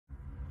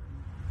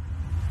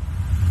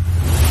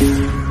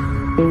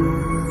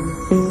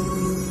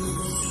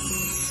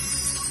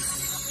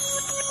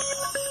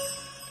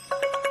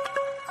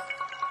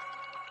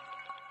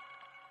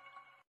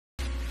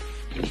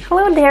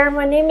there,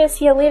 my name is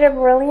Yelita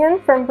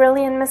Brilliant from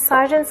Brilliant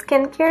Massage and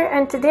Skincare,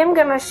 and today I'm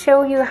gonna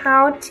show you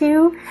how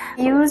to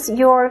use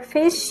your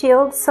face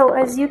shield. So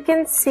as you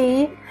can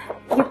see,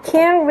 you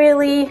can't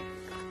really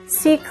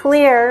see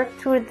clear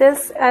through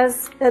this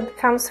as it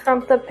comes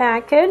from the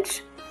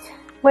package.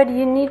 What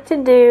you need to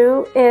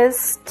do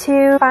is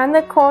to find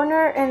the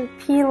corner and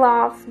peel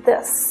off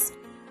this.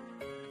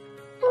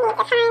 You need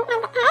to find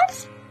the edge.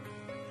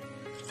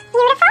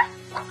 Beautiful.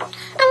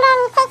 And then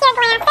you take your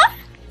glasses.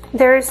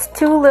 There's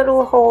two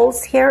little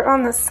holes here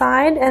on the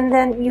side, and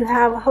then you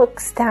have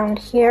hooks down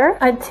here.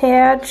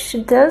 Attach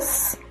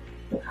this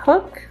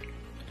hook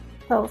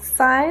both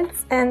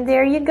sides, and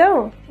there you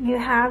go. You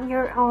have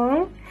your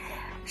own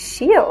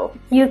shield.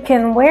 You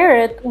can wear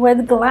it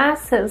with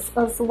glasses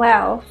as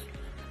well.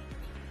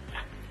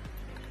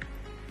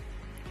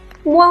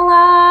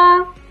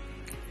 Voila!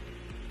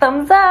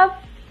 Thumbs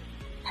up!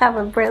 Have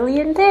a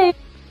brilliant day!